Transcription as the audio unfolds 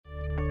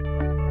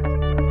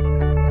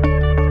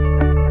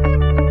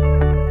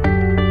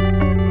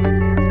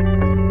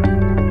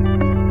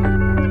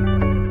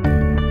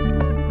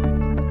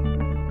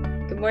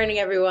Morning,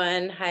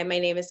 everyone. Hi, my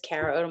name is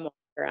Odom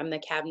Walker. I'm the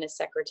Cabinet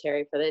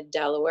Secretary for the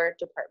Delaware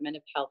Department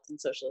of Health and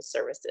Social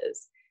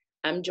Services.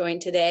 I'm joined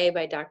today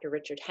by Dr.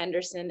 Richard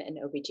Henderson, an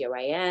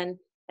OBGYN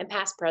and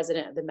past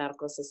president of the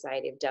Medical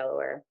Society of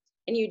Delaware,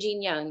 and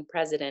Eugene Young,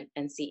 president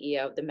and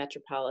CEO of the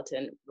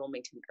Metropolitan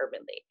Wilmington Urban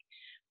League.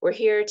 We're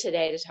here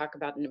today to talk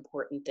about an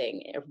important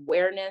thing: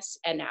 awareness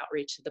and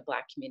outreach to the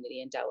Black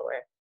community in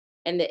Delaware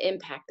and the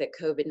impact that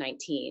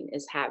COVID-19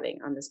 is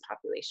having on this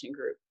population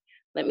group.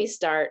 Let me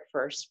start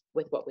first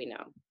with what we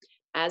know.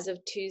 As of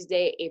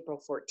Tuesday,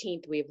 April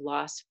 14th, we've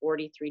lost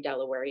 43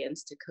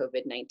 Delawareans to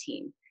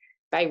COVID-19.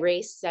 By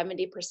race,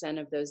 70%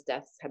 of those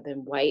deaths have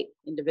been white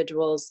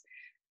individuals,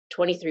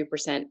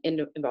 23%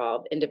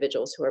 involve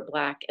individuals who are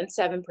Black, and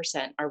 7%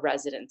 are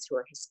residents who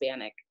are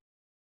Hispanic.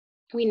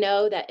 We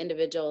know that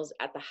individuals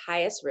at the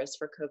highest risk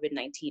for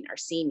COVID-19 are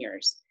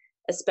seniors,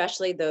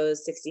 especially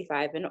those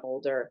 65 and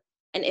older,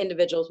 and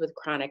individuals with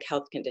chronic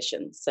health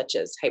conditions such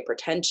as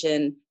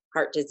hypertension,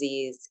 heart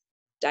disease,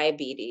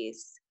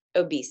 diabetes,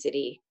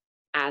 obesity,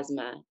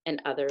 asthma, and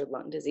other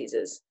lung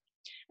diseases.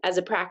 As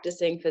a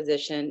practicing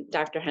physician,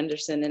 Dr.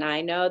 Henderson and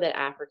I know that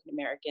African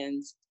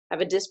Americans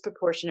have a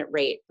disproportionate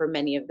rate for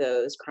many of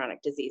those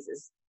chronic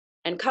diseases.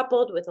 And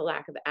coupled with a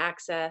lack of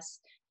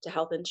access to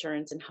health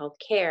insurance and health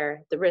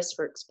care, the risk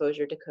for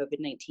exposure to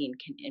COVID-19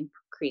 can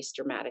increase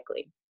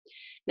dramatically.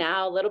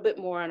 Now, a little bit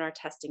more on our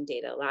testing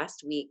data.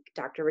 Last week,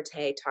 Dr.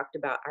 Rattay talked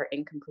about our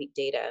incomplete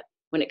data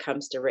when it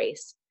comes to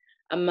race.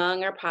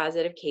 Among our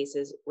positive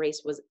cases,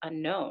 race was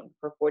unknown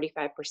for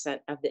 45%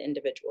 of the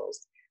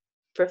individuals.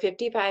 For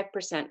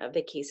 55% of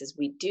the cases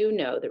we do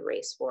know the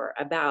race for,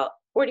 about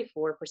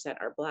 44%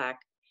 are Black,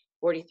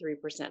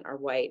 43% are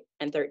white,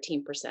 and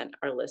 13%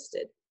 are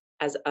listed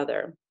as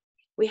other.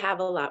 We have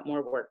a lot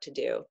more work to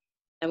do.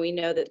 And we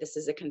know that this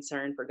is a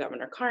concern for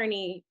Governor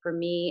Carney, for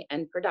me,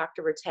 and for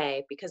Dr.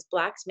 Rattay, because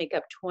Blacks make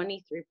up 23%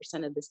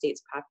 of the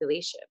state's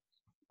population,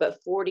 but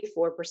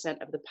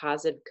 44% of the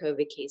positive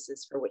COVID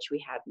cases for which we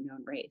have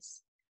known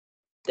race.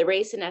 The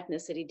race and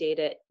ethnicity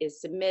data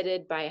is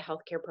submitted by a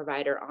healthcare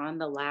provider on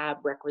the lab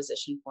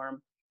requisition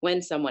form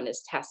when someone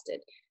is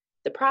tested.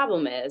 The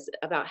problem is,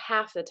 about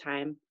half the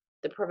time,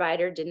 the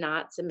provider did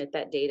not submit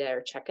that data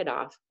or check it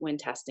off when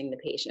testing the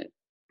patient.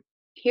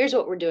 Here's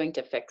what we're doing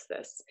to fix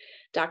this.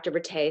 Dr.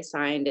 Rattay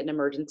signed an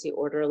emergency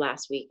order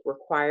last week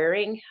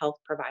requiring health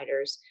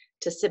providers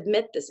to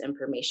submit this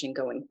information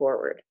going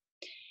forward.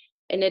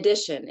 In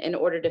addition, in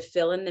order to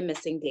fill in the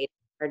missing data,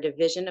 our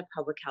Division of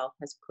Public Health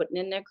has put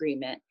in an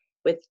agreement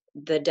with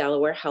the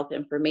Delaware Health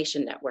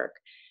Information Network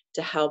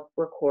to help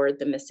record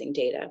the missing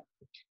data.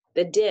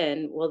 The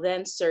DIN will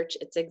then search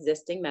its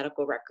existing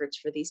medical records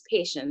for these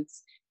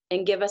patients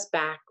and give us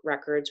back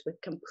records with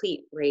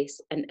complete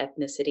race and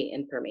ethnicity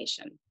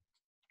information.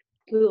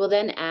 We will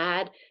then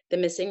add the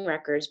missing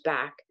records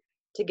back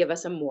to give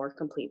us a more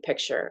complete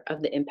picture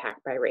of the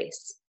impact by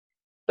race.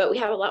 But we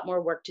have a lot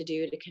more work to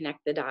do to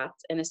connect the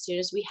dots, and as soon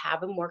as we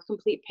have a more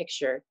complete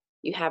picture,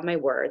 you have my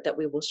word that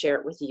we will share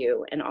it with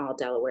you and all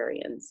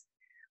Delawareans.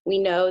 We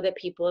know that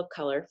people of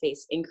color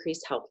face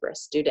increased health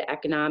risks due to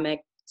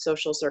economic,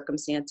 social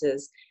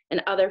circumstances,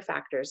 and other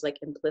factors like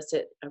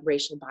implicit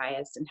racial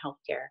bias in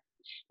healthcare.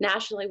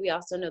 Nationally, we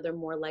also know they're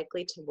more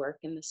likely to work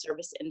in the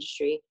service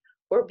industry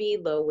or be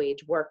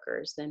low-wage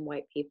workers than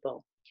white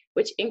people,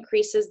 which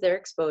increases their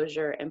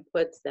exposure and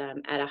puts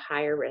them at a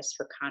higher risk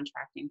for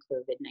contracting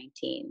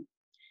COVID-19.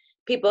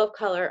 People of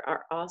color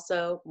are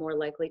also more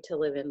likely to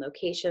live in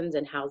locations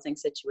and housing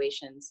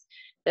situations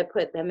that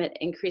put them at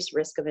increased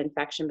risk of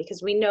infection,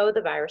 because we know the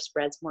virus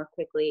spreads more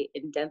quickly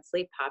in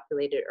densely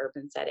populated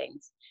urban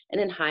settings and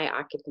in high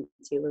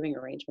occupancy living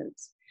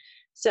arrangements.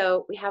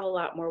 So we have a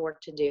lot more work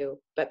to do.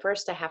 But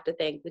first, I have to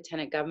thank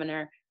Lieutenant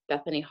Governor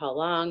Bethany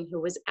Hall-Long, who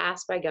was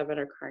asked by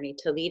Governor Carney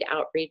to lead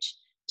outreach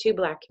to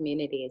Black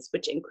communities,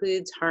 which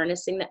includes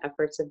harnessing the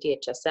efforts of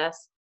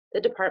DHSS, the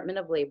Department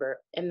of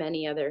Labor, and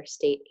many other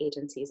state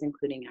agencies,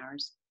 including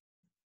ours.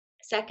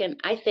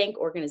 Second, I thank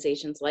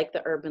organizations like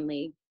the Urban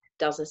League,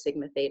 Delta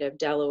Sigma Theta of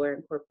Delaware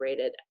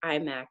Incorporated,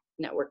 IMAC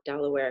Network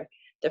Delaware,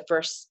 the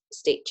first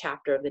state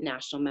chapter of the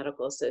National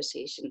Medical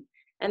Association,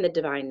 and the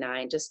Divine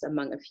Nine, just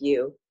among a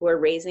few, who are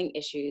raising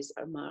issues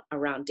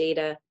around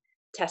data,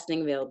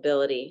 testing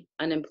availability,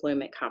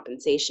 unemployment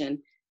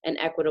compensation, and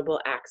equitable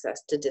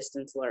access to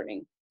distance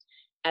learning.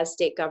 As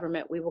state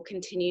government, we will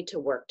continue to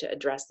work to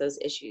address those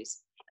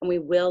issues, and we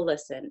will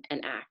listen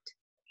and act.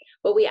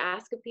 What we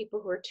ask of people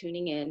who are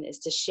tuning in is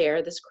to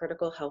share this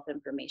critical health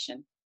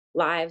information.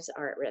 Lives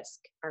are at risk.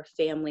 Our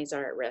families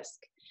are at risk.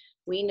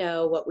 We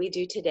know what we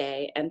do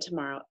today and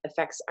tomorrow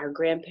affects our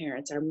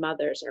grandparents, our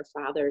mothers, our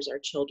fathers, our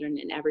children,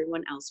 and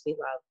everyone else we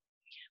love.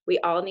 We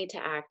all need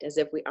to act as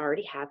if we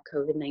already have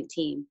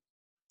COVID-19.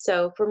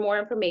 So for more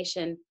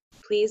information,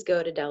 please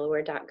go to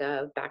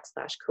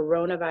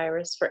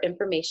delaware.gov/coronavirus for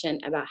information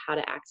about how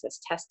to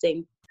access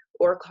testing,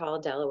 or call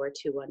Delaware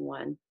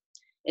 211.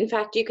 In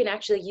fact, you can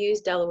actually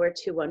use Delaware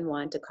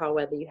 211 to call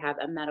whether you have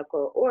a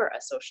medical or a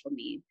social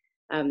need,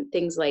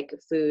 things like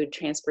food,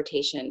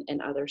 transportation,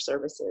 and other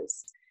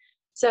services.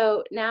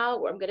 So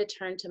now I'm going to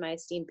turn to my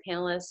esteemed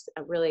panelists.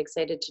 I'm really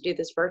excited to do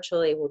this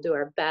virtually. We'll do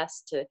our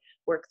best to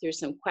work through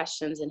some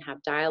questions and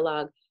have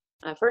dialogue.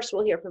 First,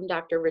 we'll hear from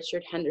Dr.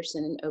 Richard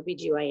Henderson, an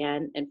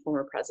OBGYN and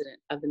former president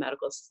of the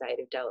Medical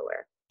Society of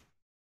Delaware.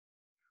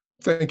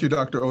 Thank you,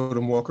 Dr.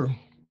 Odom Walker.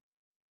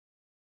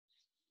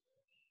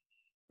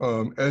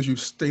 As you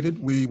stated,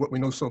 what we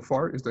know so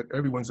far is that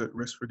everyone's at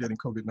risk for getting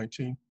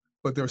COVID-19,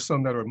 but there are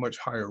some that are at much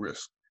higher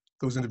risk.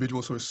 Those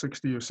individuals who are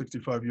 60 or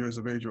 65 years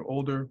of age or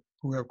older,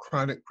 who have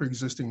chronic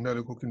pre-existing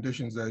medical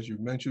conditions, as you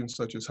mentioned,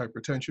 such as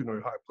hypertension or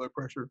high blood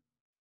pressure,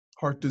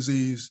 heart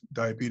disease,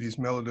 diabetes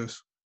mellitus,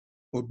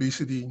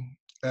 obesity,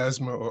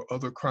 asthma, or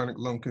other chronic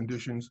lung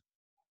conditions,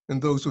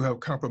 and those who have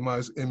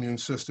compromised immune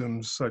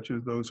systems, such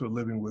as those who are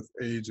living with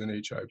AIDS and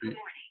HIV.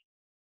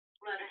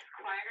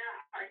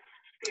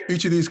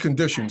 Each of these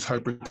conditions,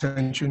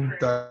 hypertension,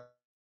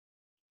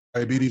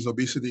 diabetes,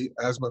 obesity,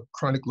 asthma,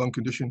 chronic lung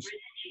conditions,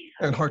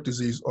 and heart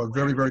disease are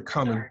very, very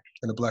common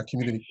in the Black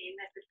community,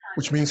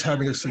 which means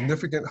having a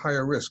significant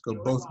higher risk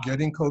of both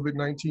getting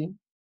COVID-19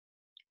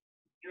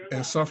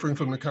 and suffering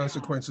from the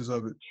consequences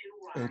of it,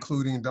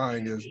 including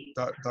dying, as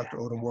Dr.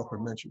 Odom Walker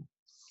mentioned.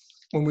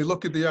 When we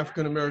look at the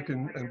African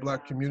American and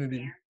Black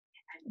community,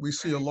 we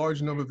see a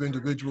large number of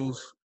individuals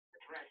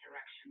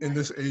in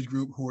this age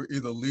group who are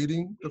either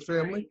leading the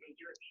family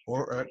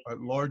or at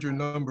larger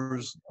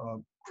numbers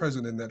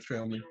present in that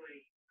family,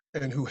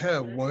 and who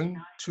have 1,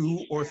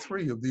 2, or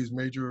 3 of these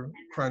major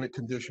chronic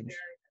conditions,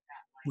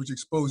 which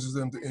exposes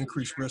them to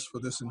increased risk for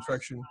this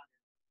infection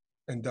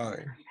and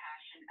dying.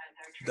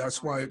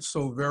 That's why it's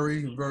so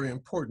very, very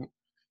important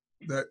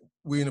that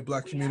we in the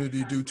Black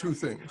community do 2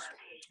 things.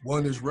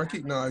 One is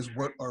recognize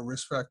what our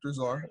risk factors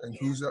are and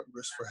who's at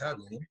risk for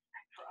having them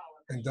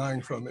and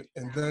dying from it.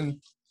 And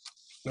then,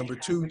 number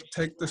 2,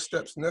 take the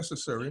steps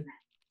necessary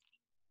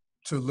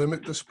to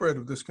limit the spread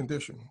of this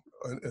condition,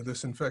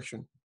 this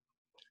infection.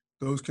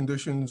 Those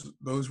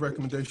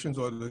recommendations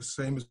are the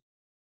same as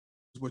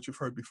what you've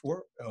heard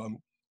before.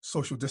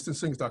 Social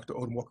distancing, as Dr.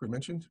 Odom Walker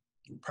mentioned,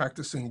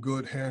 practicing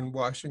good hand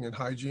washing and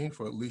hygiene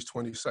for at least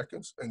 20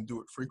 seconds and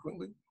do it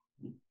frequently.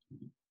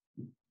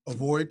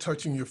 Avoid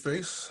touching your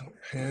face,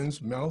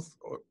 hands, mouth,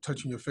 or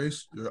touching your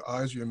face, your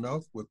eyes, your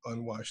mouth with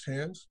unwashed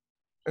hands.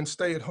 And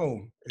stay at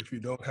home if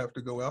you don't have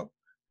to go out.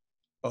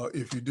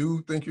 If you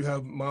do think you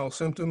have mild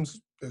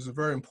symptoms, it's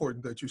very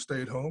important that you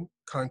stay at home,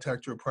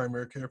 contact your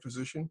primary care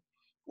physician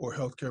or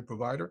healthcare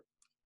provider,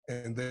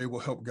 and they will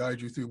help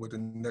guide you through what the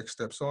next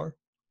steps are.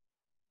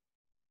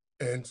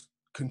 And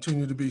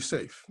continue to be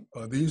safe.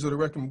 These are the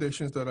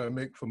recommendations that I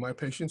make for my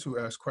patients who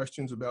ask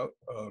questions about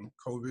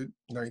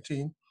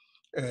COVID-19,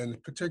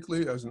 and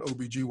particularly as an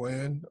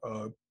OBGYN,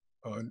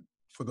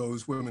 for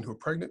those women who are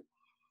pregnant,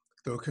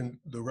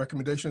 the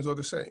recommendations are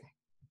the same.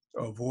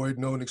 Avoid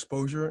known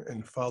exposure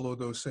and follow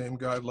those same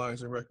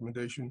guidelines and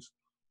recommendations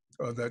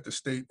that the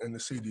state and the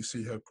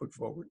CDC have put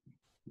forward.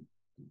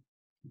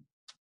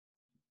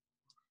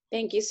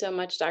 Thank you so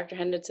much, Dr.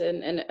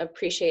 Henderson, and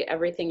appreciate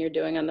everything you're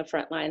doing on the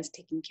front lines,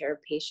 taking care of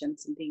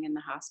patients and being in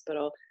the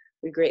hospital.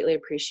 We greatly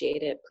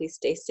appreciate it. Please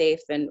stay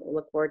safe and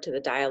look forward to the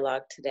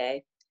dialogue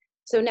today.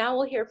 So now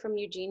we'll hear from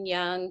Eugene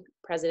Young,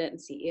 President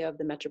and CEO of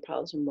the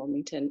Metropolitan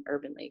Wilmington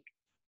Urban League.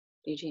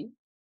 Eugene.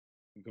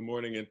 Good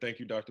morning, and thank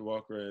you, Dr.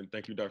 Walker, and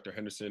thank you, Dr.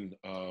 Henderson,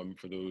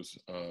 for those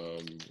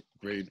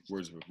great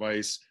words of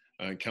advice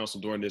and counsel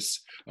during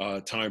this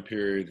time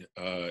period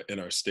in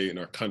our state and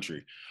our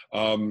country.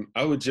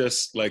 I would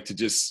just like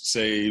to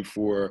say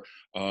for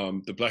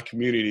the Black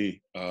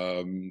community,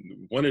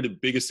 one of the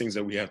biggest things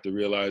that we have to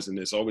realize, and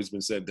it's always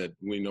been said that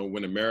we know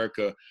when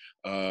America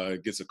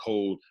gets a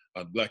cold,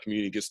 the Black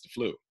community gets the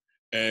flu.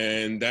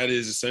 And that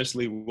is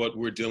essentially what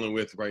we're dealing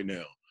with right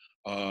now.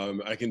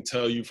 I can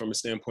tell you from a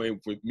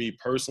standpoint with me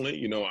personally,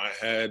 you know, I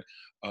had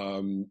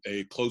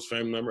a close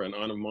family member, an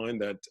aunt of mine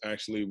that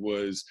actually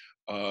was,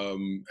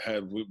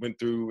 went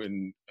through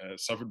and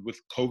suffered with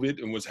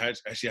COVID and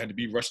actually had to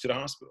be rushed to the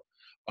hospital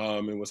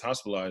and was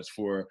hospitalized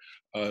for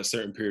a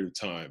certain period of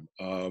time.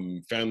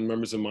 Family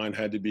members of mine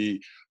had to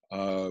be,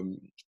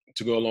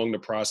 to go along the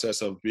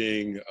process of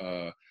being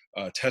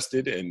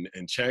tested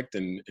and checked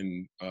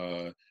and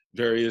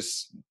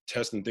various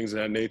tests and things of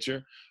that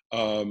nature.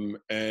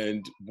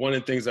 And one of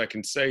the things I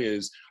can say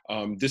is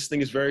this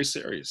thing is very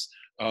serious.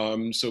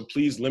 So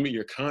please limit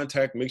your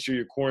contact, make sure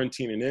you're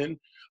quarantining in,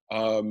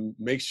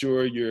 make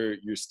sure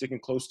you're sticking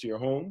close to your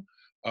home.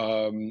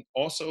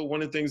 Also,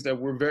 one of the things that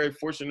we're very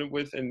fortunate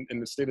with in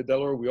the state of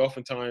Delaware, we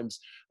oftentimes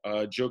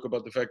joke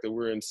about the fact that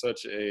we're in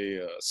such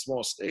a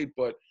small state,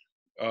 but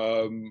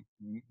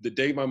the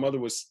day my mother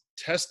was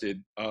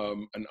tested,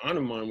 an aunt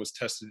of mine was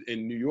tested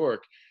in New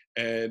York,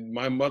 and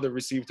my mother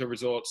received her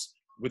results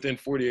within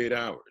 48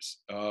 hours.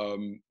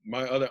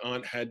 My other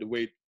aunt had to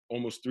wait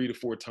almost 3 to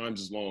 4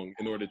 times as long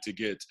in order to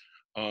get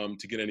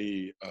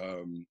any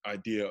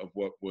idea of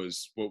what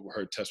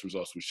her test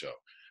results would show.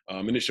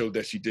 And it showed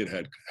that she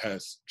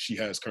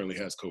currently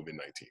has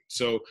COVID-19.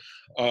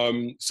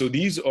 So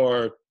these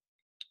are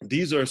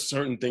these are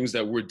certain things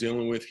that we're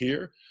dealing with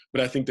here,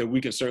 but I think that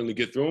we can certainly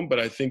get through them. But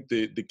I think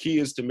the key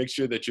is to make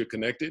sure that you're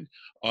connected.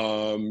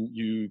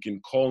 You can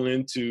call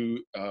into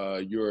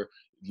your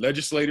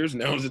legislators.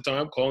 Now is the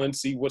time. Call in,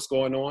 see what's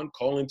going on.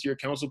 Call into your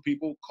council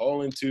people.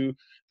 Call into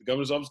the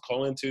governor's office.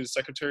 Call into the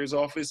secretary's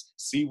office.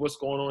 See what's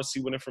going on.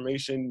 See what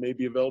information may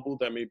be available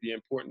that may be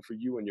important for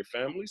you and your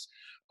families.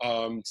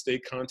 Stay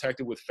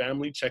contacted with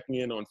family, checking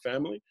in on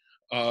family.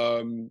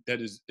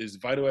 That is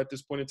vital at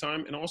this point in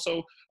time. And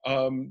also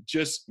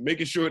just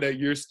making sure that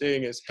you're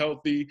staying as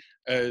healthy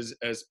as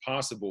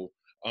possible,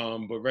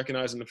 but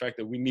recognizing the fact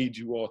that we need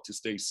you all to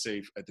stay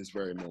safe at this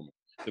very moment.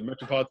 The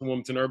Metropolitan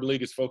Wilmington Urban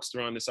League is focused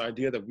around this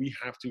idea that we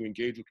have to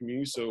engage with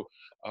communities. So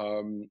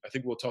I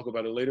think we'll talk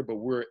about it later, but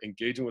we're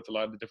engaging with a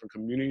lot of the different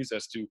communities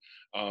as to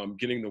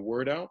getting the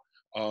word out.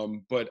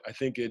 But I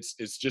think it's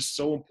just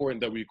so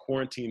important that we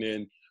quarantine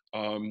in,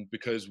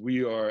 because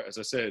we are, as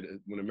I said,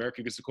 when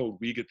America gets the cold,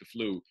 we get the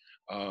flu.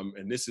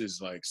 And this is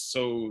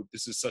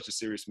such a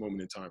serious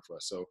moment in time for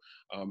us. So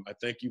I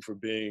thank you for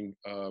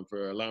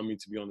allowing me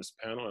to be on this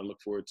panel. I look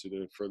forward to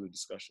the further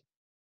discussion.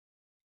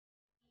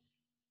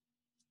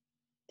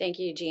 Thank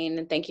you, Eugene,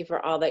 and thank you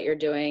for all that you're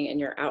doing and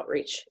your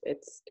outreach.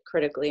 It's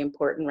critically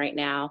important right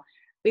now.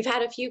 We've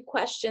had a few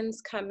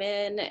questions come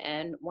in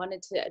and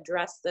wanted to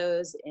address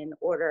those in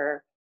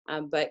order.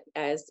 But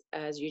as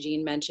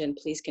Eugene mentioned,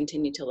 please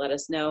continue to let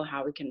us know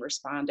how we can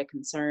respond to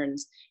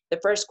concerns. The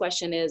first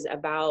question is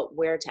about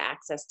where to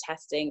access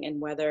testing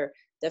and whether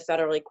the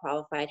federally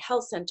qualified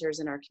health centers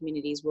in our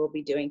communities will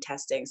be doing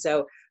testing.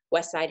 So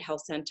Westside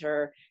Health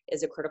Center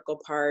is a critical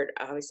part.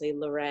 Obviously,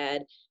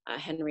 Lorette,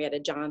 Henrietta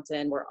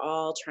Johnson, we're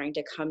all trying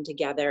to come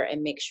together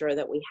and make sure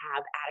that we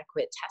have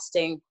adequate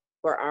testing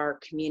for our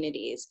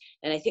communities.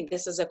 And I think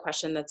this is a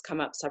question that's come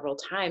up several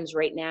times.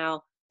 Right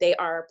now, they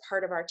are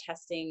part of our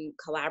testing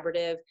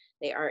collaborative.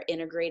 They are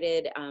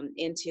integrated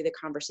into the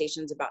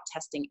conversations about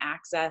testing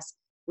access.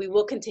 We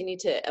will continue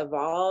to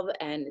evolve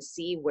and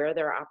see where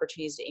there are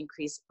opportunities to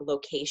increase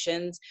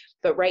locations.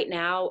 But right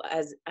now,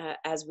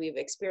 as we've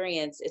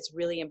experienced, it's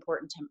really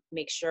important to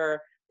make sure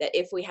that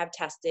if we have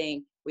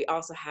testing, we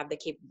also have the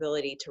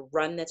capability to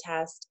run the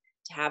test,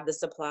 to have the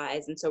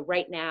supplies. And so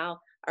right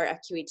now, our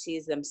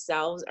FQHCs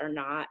themselves are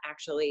not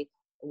actually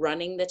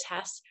running the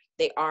tests.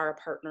 They are a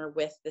partner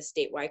with the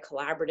statewide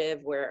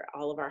collaborative where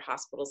all of our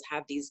hospitals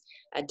have these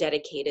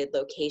dedicated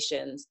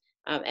locations.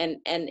 And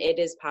it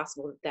is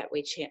possible that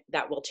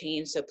that will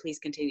change. So please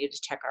continue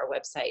to check our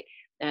website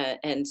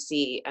and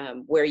see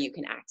where you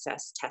can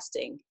access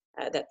testing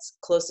that's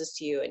closest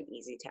to you and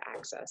easy to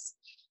access.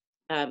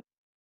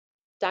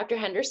 Dr.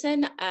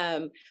 Henderson,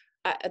 the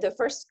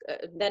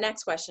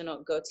next question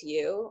will go to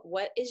you.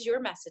 What is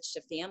your message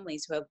to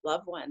families who have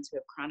loved ones who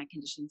have chronic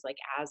conditions like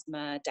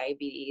asthma,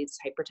 diabetes,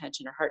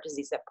 hypertension, or heart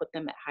disease that put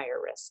them at higher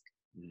risk?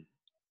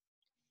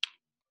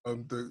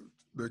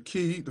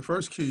 The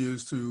first key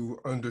is to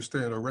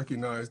understand or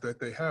recognize that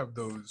they have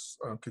those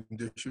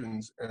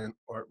conditions and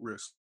are at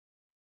risk.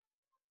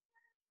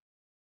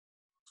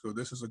 So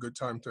this is a good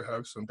time to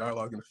have some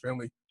dialogue in the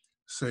family.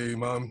 Say,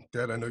 Mom,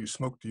 Dad, I know you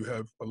smoke. Do you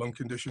have a lung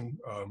condition?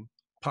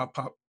 Pop.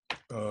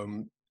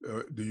 Do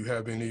you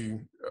have any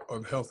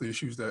health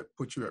issues that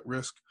put you at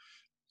risk?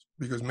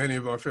 Because many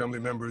of our family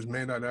members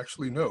may not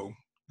actually know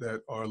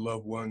that our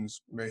loved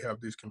ones may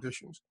have these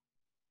conditions.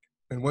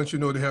 And once you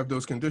know they have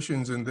those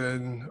conditions, and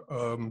then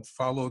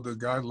follow the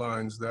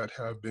guidelines that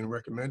have been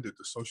recommended,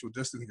 the social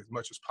distancing as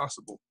much as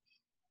possible.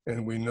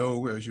 And we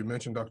know, as you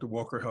mentioned, Dr.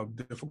 Walker, how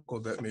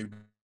difficult that may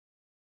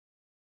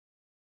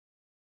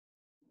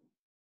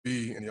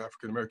be in the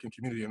African-American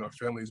community and our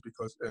families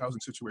because of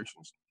housing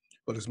situations.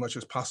 But as much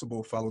as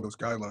possible, follow those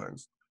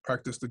guidelines.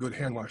 Practice the good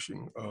hand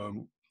washing.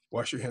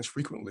 Wash your hands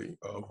frequently.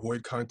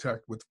 Avoid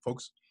contact with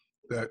folks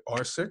that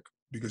are sick,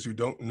 because you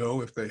don't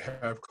know if they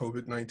have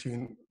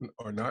COVID-19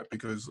 or not,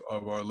 because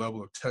of our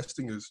level of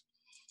testing is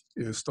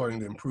starting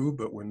to improve,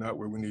 but we're not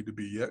where we need to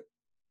be yet.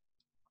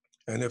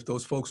 And if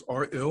those folks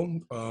are ill,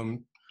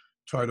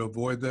 try to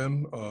avoid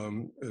them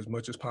as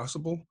much as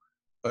possible,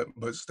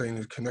 but staying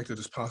as connected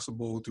as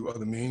possible through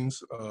other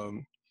means,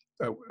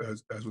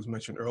 as was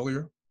mentioned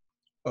earlier.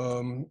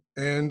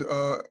 And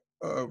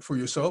for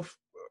yourself,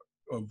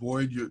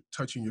 avoid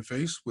touching your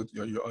face with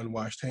your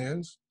unwashed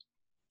hands,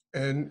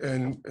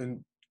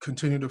 and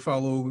continue to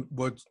follow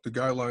what the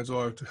guidelines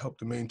are to help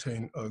to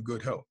maintain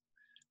good health.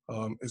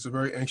 It's a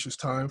very anxious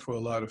time for a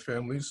lot of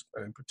families,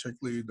 and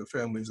particularly the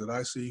families that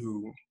I see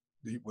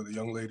where the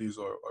young ladies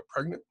are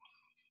pregnant.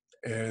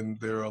 And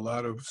there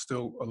are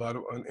still a lot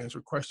of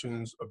unanswered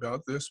questions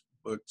about this,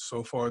 but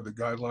so far the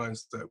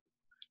guidelines that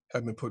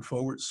have been put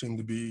forward seem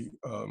to be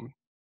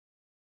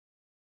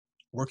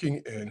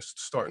working and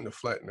starting to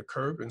flatten the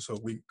curve. And so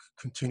we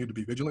continue to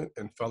be vigilant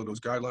and follow those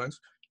guidelines.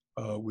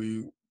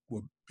 We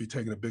will be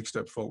taking a big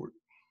step forward.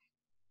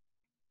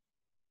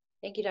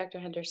 Thank you, Dr.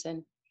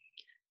 Henderson.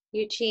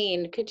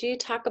 Eugene, could you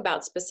talk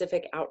about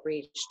specific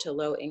outreach to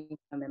low income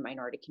and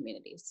minority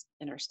communities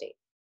in our state?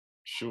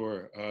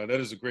 Sure, that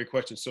is a great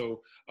question.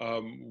 So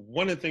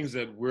one of the things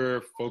that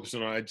we're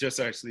focusing on, I just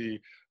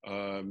actually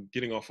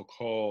getting off a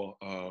call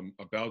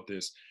about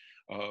this.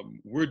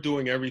 We're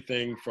doing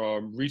everything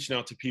from reaching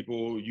out to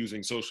people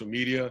using social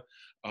media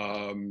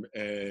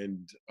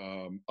and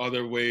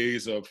other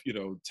ways of,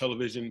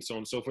 television, so on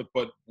and so forth.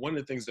 But one of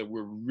the things that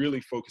we're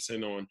really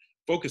focusing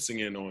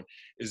in on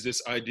is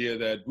this idea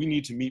that we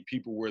need to meet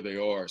people where they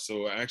are.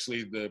 So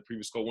actually the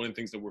previous call, one of the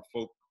things that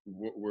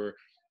we're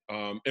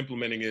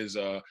implementing is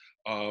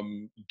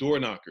door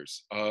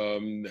knockers,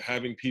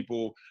 having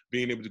people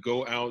being able to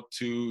go out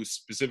to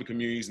specific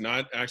communities,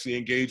 not actually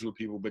engage with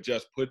people, but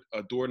just put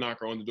a door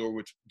knocker on the door,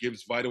 which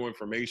gives vital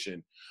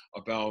information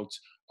about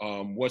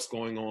what's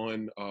going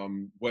on,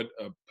 what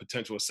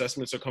potential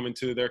assessments are coming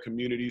to their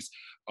communities,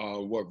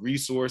 what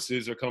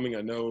resources are coming.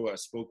 I know I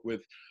spoke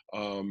with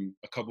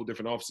a couple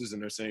different offices,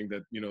 and they're saying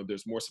that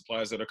there's more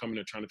supplies that are coming.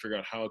 They're trying to figure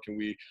out how can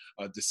we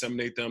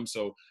disseminate them.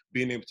 So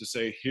being able to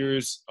say,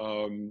 here's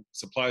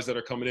supplies that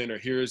are coming in, or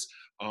here's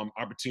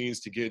opportunities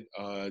to get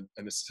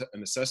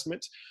an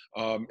assessment.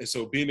 And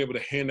so being able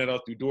to hand that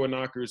out through door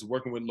knockers,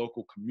 working with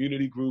local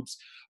community groups,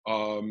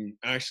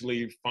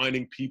 actually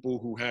finding people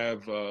who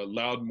have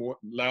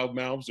loud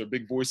mouths or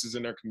big voices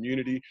in their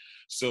community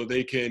so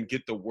they can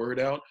get the word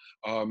out.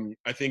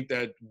 I think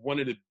that one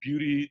of the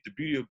beauty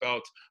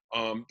about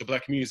the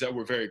Black community is that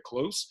we're very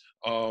close,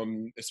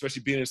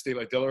 especially being in a state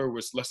like Delaware where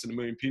it's less than 1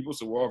 million people,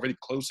 so we're already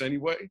close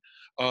anyway.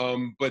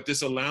 But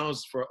this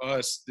allows for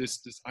us,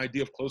 this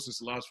idea of closeness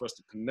allows for us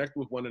to connect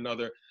with one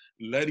another,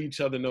 let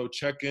each other know,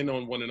 check in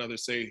on one another,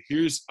 say,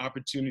 here's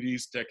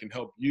opportunities that can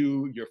help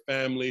you, your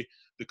family,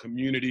 the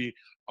community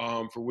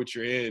for which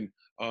you're in,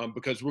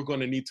 because we're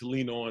going to need to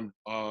lean on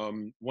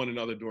one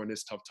another during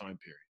this tough time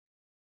period.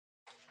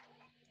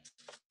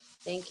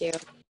 Thank you.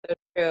 So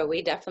true.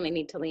 We definitely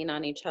need to lean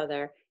on each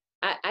other.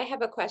 I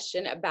have a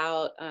question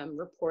about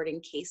reporting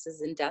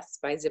cases and deaths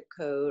by zip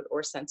code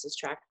or census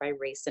tract by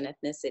race and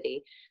ethnicity.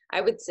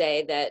 I would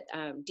say that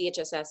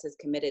DHSS is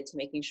committed to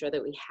making sure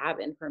that we have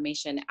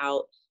information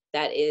out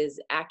that is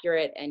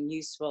accurate and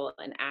useful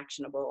and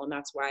actionable. And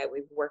that's why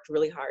we've worked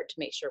really hard to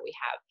make sure we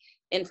have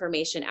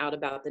information out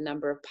about the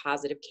number of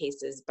positive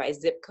cases by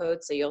zip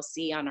code. So you'll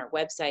see on our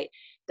website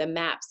the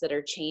maps that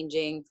are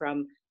changing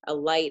from a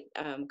light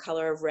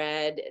color of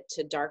red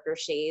to darker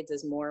shades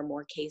as more and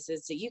more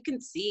cases. So you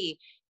can see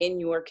in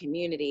your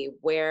community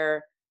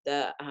where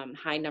the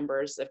high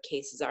numbers of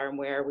cases are and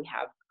where we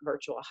have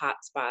virtual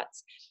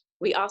hotspots.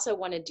 We also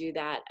want to do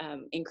that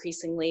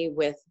increasingly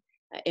with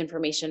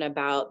information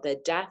about the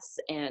deaths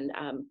and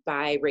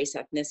by race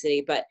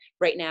ethnicity. But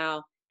right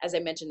now, as I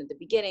mentioned at the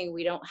beginning,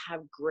 we don't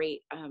have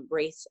great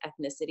race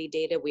ethnicity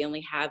data. We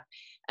only have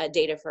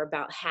data for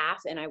about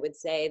half. And I would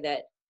say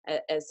that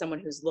as someone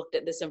who's looked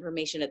at this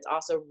information, it's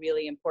also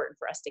really important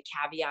for us to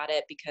caveat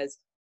it, because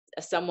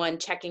someone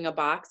checking a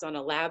box on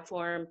a lab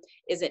form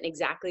isn't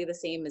exactly the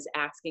same as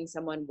asking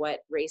someone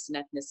what race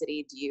and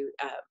ethnicity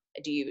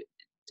do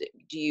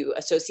you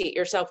associate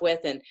yourself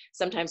with. And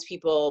sometimes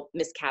people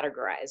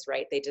miscategorize,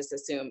 right? They just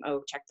assume,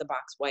 oh, check the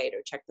box white,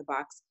 or check the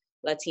box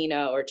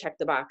Latino, or check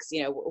the box,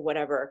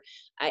 whatever.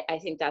 I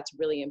think that's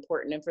really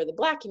important. And for the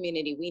Black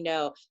community, we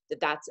know that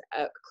that's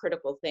a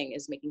critical thing,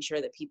 is making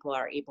sure that people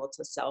are able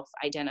to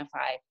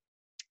self-identify.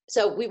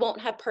 So we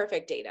won't have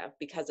perfect data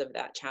because of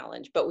that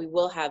challenge, but we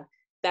will have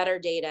better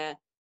data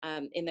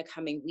in the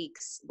coming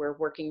weeks. We're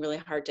working really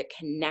hard to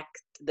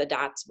connect the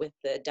dots with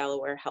the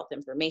Delaware Health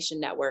Information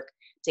Network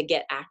to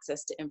get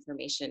access to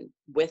information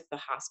with the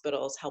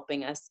hospitals,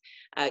 helping us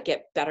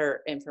get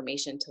better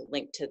information to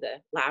link to the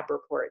lab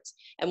reports.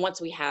 And once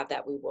we have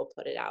that, we will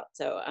put it out.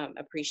 So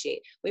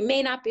appreciate. We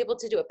may not be able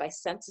to do it by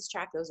census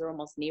tract. Those are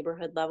almost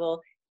neighborhood level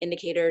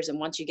indicators. And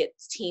once you get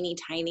teeny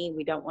tiny,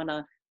 we don't want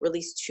to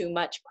release too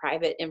much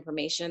private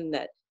information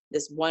that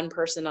this one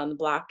person on the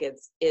block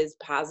is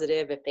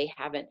positive if they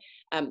haven't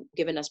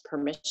given us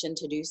permission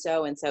to do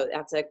so. And so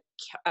that's a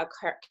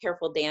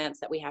careful dance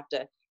that we have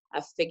to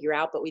figure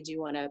out, but we do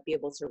want to be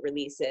able to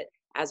release it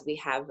as we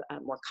have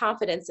more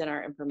confidence in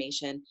our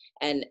information,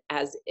 and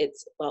as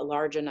it's a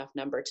large enough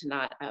number to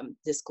not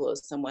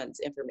disclose someone's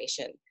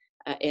information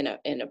in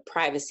a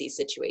privacy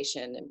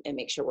situation, and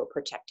make sure we're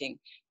protecting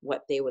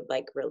what they would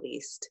like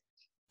released.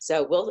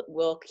 So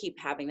we'll keep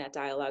having that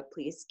dialogue.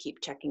 Please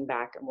keep checking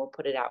back, and we'll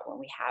put it out when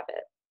we have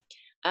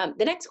it.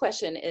 The next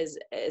question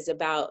is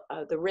about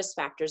the risk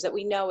factors that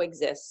we know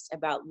exist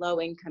about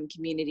low-income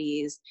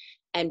communities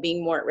and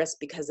being more at risk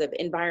because of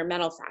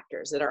environmental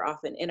factors that are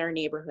often in our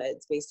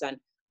neighborhoods based on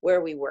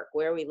where we work,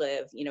 where we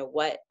live,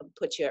 what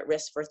puts you at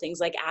risk for things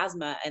like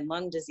asthma and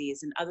lung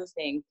disease and other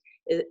things.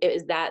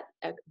 Is that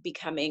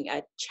becoming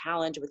a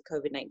challenge with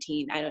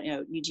COVID-19? I don't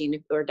know,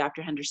 Eugene or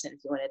Dr. Henderson, if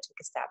you want to take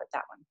a stab at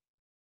that one.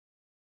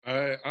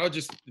 I'll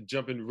just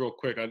jump in real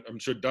quick. I'm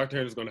sure Dr.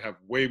 Henderson is going to have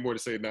way more to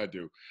say than I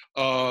do.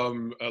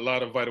 A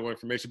lot of vital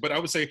information, but I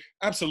would say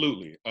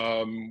absolutely.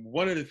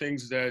 One of the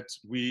things that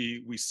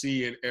we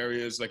see in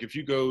areas, like if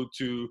you go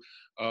to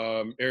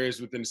areas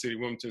within the city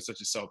of Wilmington,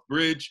 such as South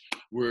Bridge,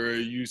 where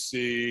you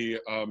see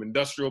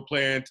industrial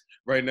plant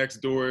right next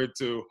door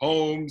to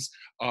homes.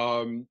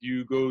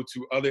 You go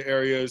to other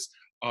areas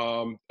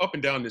up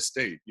and down the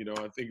state. You know,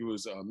 I think it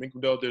was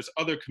Minkledale. There's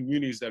other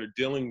communities that are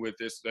dealing with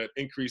this, that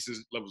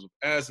increases levels of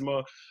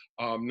asthma,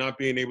 not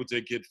being able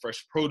to get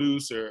fresh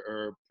produce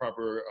or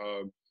proper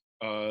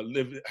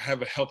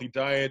have a healthy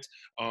diet,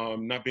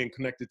 not being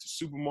connected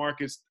to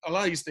supermarkets. A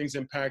lot of these things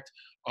impact.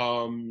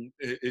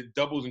 It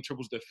doubles and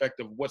triples the effect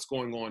of what's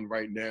going on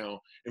right now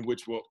in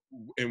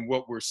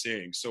what we're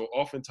seeing. So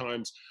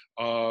oftentimes,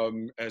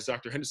 as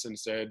Dr. Henderson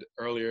said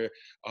earlier,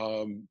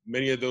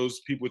 many of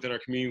those people within our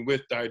community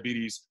with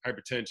diabetes,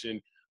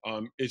 hypertension,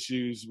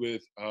 issues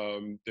with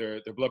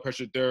their blood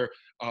pressure, they're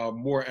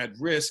more at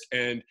risk,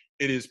 and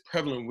it is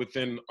prevalent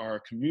within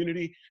our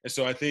community. And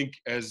so I think,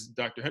 as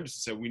Dr.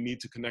 Henderson said, we need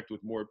to connect with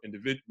more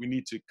individuals. We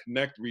need to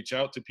connect, reach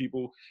out to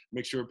people,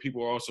 make sure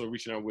people are also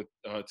reaching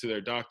out to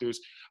their doctors.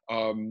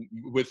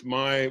 With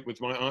my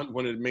aunt,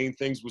 one of the main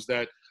things was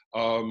that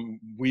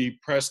we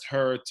pressed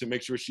her to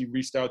make sure she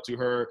reached out to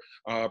her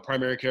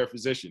primary care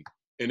physician.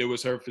 And it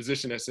was her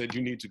physician that said,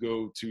 you need to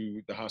go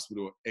to the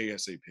hospital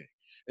ASAP.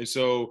 And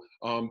so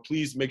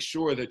please make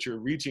sure that you're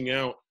reaching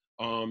out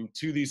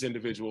to these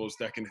individuals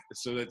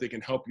so that they can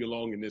help you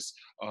along in this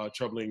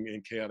troubling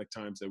and chaotic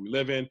times that we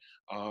live in,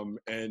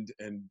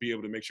 and be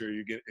able to make sure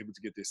you're able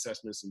to get the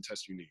assessments and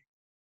tests you need.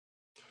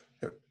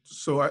 Yeah.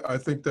 So I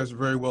think that's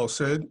very well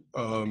said.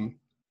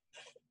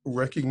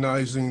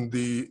 Recognizing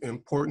the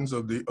importance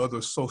of the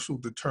other social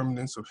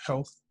determinants of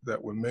health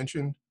that were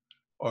mentioned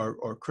are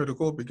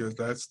critical, because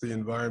that's the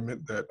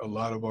environment that a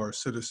lot of our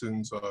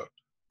citizens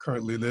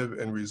currently live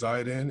and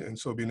reside in. And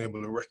so being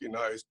able to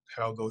recognize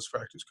how those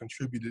factors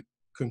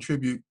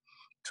contribute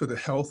to the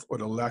health or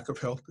the lack of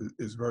health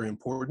is very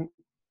important.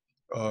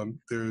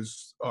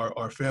 There's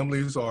our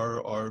families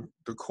are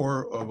the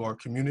core of our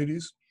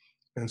communities.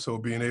 And so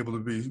being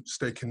able to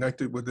stay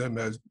connected with them,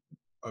 as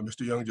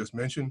Mr. Young just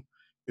mentioned,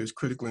 is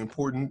critically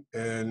important.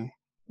 And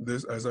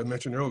this, as I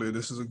mentioned earlier,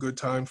 this is a good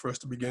time for us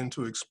to begin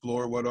to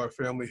explore what our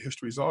family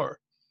histories are,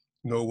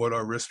 know what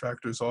our risk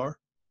factors are,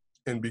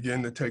 and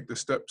begin to take the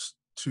steps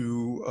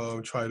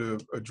to try to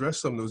address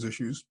some of those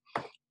issues,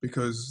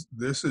 because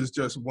this is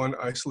just one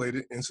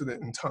isolated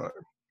incident in time.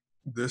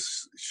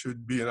 This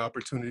should be an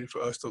opportunity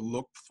for us to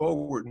look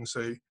forward and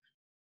say,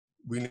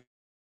 we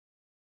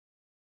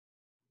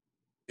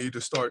need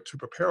to start to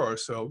prepare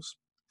ourselves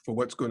for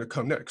what's going to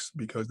come next,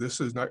 because this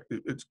is not,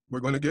 we're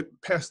going to get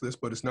past this,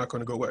 but it's not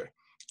going to go away.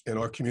 And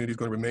our community is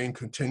going to remain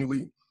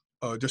continually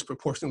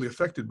disproportionately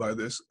affected by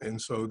this. And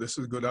so this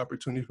is a good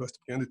opportunity for us to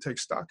begin to take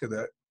stock of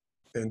that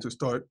and to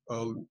start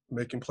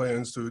making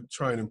plans to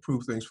try and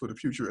improve things for the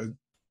future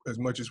as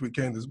much as we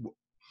can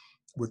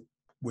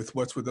with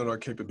what's within our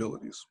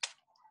capabilities.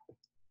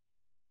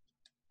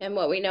 And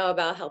what we know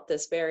about health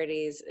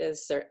disparities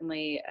is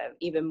certainly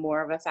even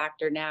more of a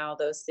factor now.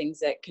 Those things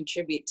that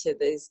contribute to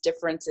these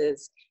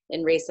differences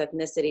in race,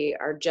 ethnicity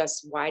are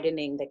just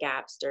widening the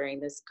gaps during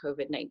this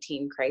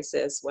COVID-19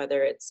 crisis,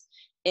 whether it's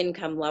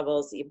income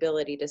levels, the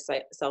ability to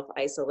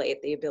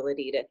self-isolate, the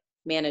ability to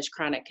manage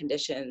chronic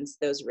conditions.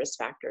 Those risk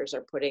factors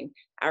are putting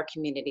our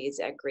communities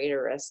at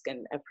greater risk,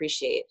 and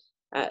appreciate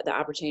the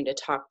opportunity to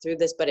talk through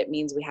this, but it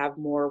means we have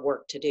more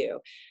work to do.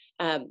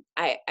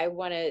 I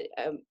want to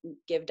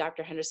give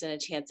Dr. Henderson a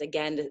chance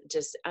again to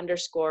just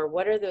underscore,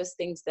 what are those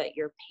things that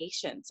your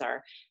patients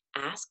are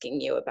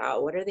asking you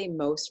about? What are they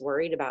most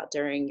worried about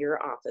during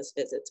your office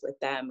visits with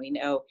them? We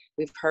know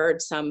we've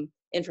heard some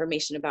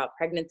information about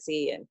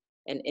pregnancy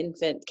and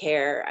infant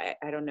care.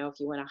 I don't know if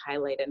you want to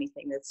highlight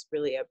anything that's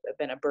really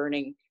been a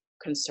burning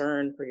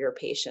concern for your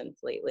patients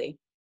lately.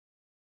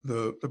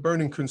 The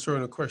burning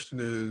concern or question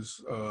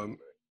is,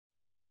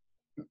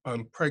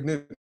 I'm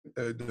pregnant,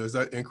 does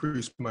that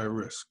increase my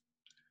risk?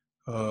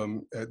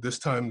 At this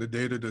time, the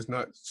data does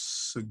not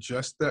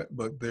suggest that,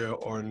 but there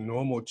are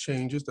normal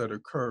changes that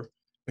occur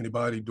in the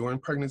body during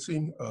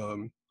pregnancy.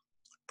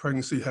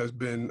 Pregnancy has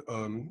been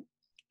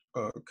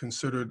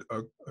considered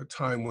a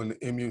time when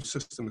the immune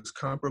system is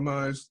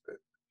compromised.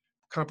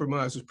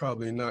 Compromised is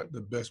probably not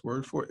the best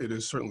word for it. It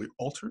is certainly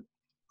altered.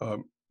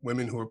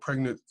 Women who are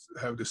pregnant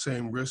have the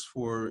same risk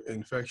for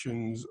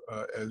infections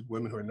as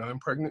women who are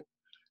non-pregnant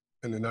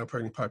in the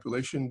non-pregnant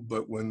population,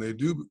 but when they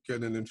do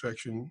get an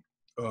infection,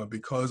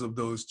 because of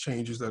those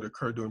changes that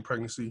occur during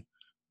pregnancy,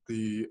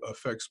 the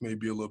effects may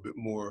be a little bit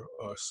more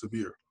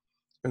severe.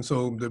 And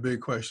so one of the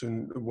big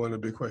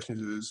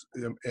questions is,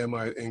 am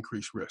I at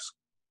increased risk?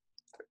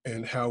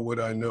 And how would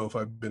I know if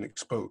I've been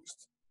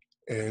exposed?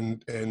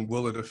 And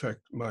will it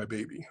affect my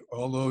baby?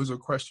 All those are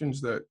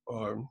questions that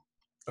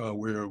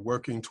we're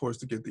working towards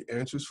to get the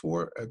answers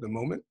for at the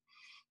moment.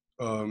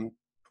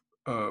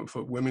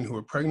 For women who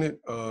are pregnant,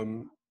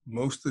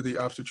 most of the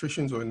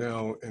obstetricians are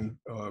now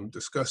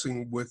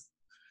discussing with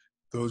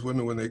those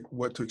women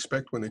what to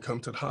expect when they come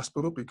to the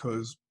hospital,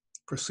 because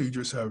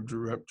procedures have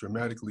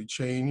dramatically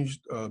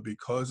changed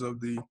because of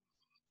the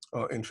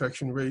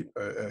infection rate,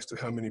 as to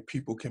how many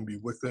people can be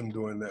with them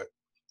during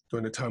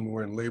the time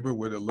we're in labor,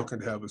 where they're looking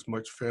to have as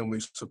much family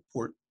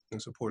support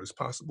as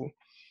possible.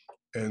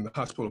 And the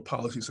hospital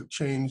policies have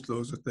changed.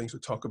 Those are things to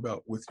talk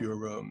about with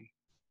your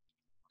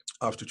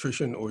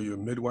obstetrician or your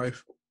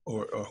midwife,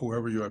 or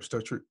whoever your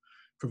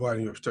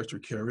providing your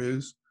obstetric care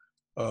is.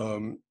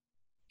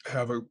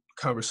 Have a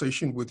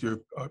conversation with your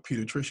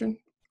pediatrician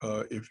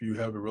if you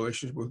have a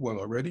relationship with one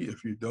already.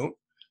 If you don't,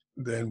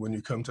 then when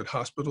you come to the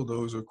hospital,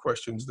 those are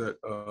questions that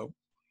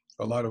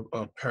a lot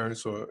of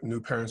parents or new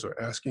parents are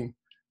asking.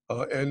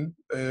 And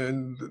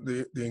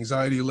the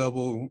anxiety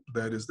level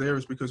that is there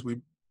is because we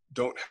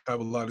don't have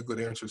a lot of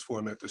good answers for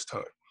them at this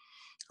time.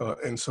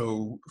 And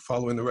so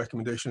following the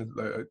recommendations,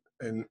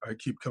 and I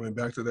keep coming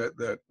back to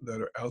that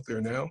are out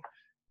there now,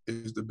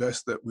 is the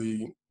best that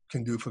we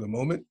can do for the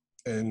moment.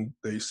 And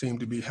they seem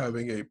to be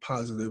having a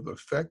positive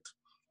effect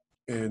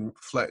in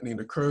flattening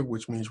the curve,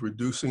 which means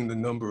reducing the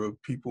number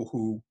of people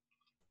who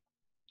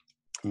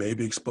may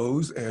be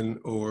exposed and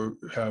or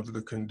have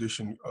the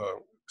condition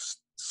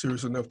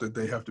serious enough that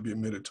they have to be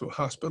admitted to a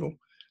hospital.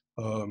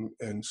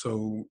 And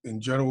so in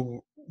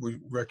general, we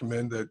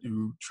recommend that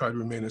you try to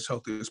remain as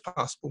healthy as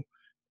possible,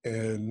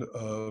 and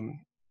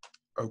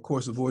of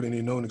course, avoid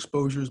any known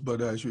exposures.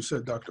 But as you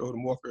said, Dr.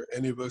 Odom Walker,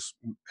 any of us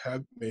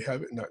may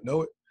have it and not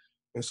know it.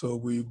 And so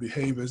we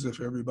behave as if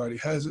everybody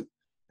has it,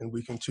 and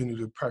we continue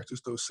to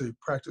practice those safe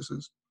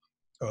practices.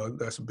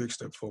 That's a big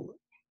step forward.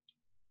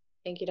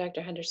 Thank you,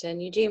 Dr. Henderson.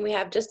 Eugene, we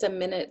have just a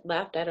minute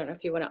left. I don't know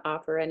if you want to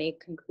offer any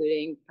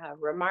concluding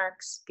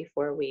remarks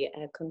before we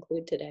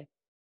conclude today.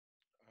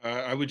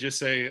 I would just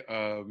say,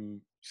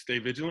 stay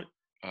vigilant,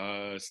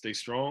 stay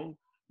strong,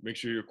 make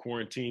sure you're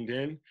quarantined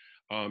in,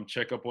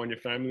 check up on your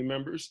family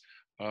members.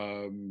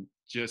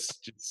 This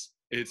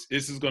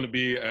is going to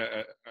be,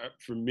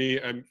 for me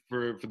and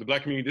for the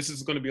Black community, this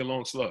is going to be a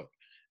long slug.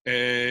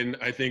 And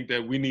I think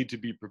that we need to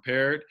be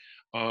prepared.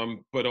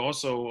 But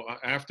also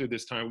after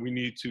this time, we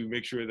need to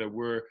make sure that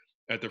we're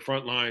at the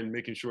front line,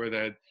 making sure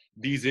that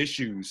these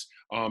issues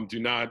do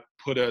not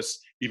put us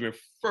even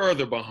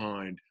further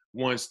behind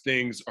once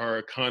things, our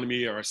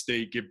economy, our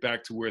state get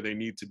back to where they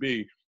need to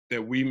be,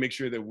 that we make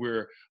sure that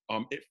we're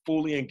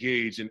fully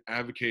engaged in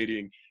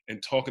advocating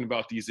and talking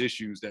about these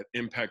issues that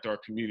impact our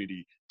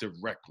community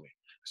directly.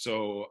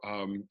 So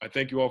I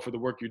thank you all for the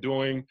work you're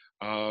doing.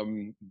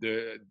 Thank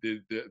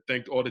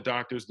all the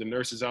doctors, the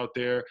nurses out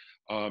there.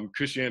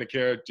 Christiana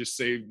Care just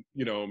saved,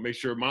 make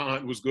sure my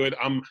aunt was good.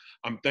 I'm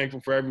thankful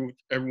for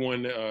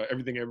everyone,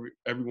 everything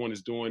everyone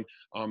is doing,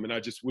 and I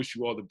just wish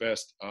you all the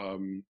best.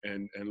 And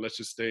let's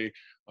just stay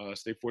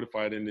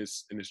fortified in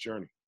this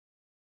journey.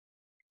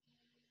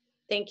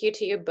 Thank you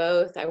to you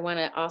both. I want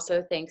to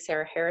also thank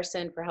Sarah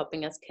Harrison for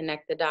helping us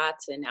connect the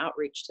dots and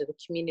outreach to the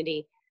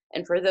community.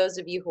 And for those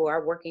of you who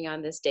are working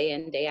on this day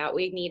in, day out,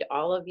 we need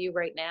all of you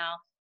right now.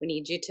 We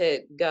need you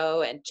to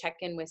go and check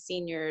in with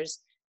seniors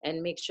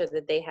and make sure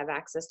that they have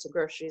access to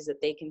groceries,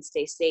 that they can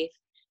stay safe,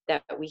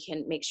 that we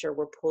can make sure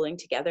we're pulling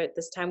together at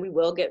this time. We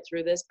will get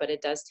through this, but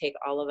it does take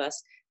all of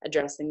us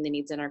addressing the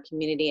needs in our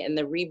community. And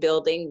the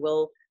rebuilding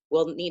will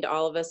need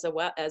all of us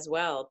as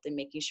well, to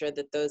making sure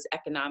that those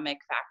economic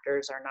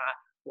factors are not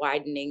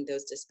widening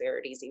those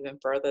disparities even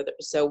further.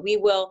 So we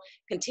will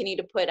continue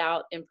to put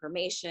out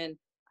information.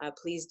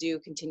 Please do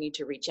continue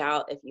to reach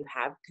out if you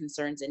have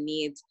concerns and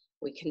needs.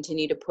 We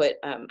continue to put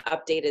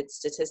updated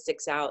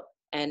statistics out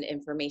and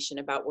information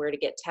about where to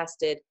get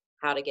tested,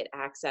 how to get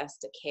access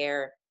to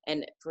care.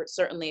 And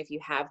certainly if you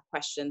have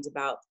questions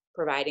about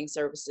providing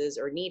services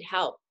or need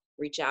help,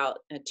 reach out.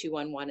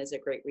 211 is a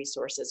great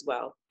resource as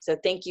well. So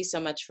thank you so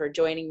much for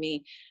joining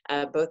me,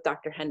 both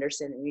Dr.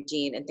 Henderson and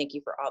Eugene, and thank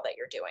you for all that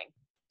you're doing.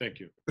 Thank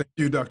you. Thank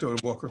you, Dr.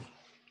 Odom Walker.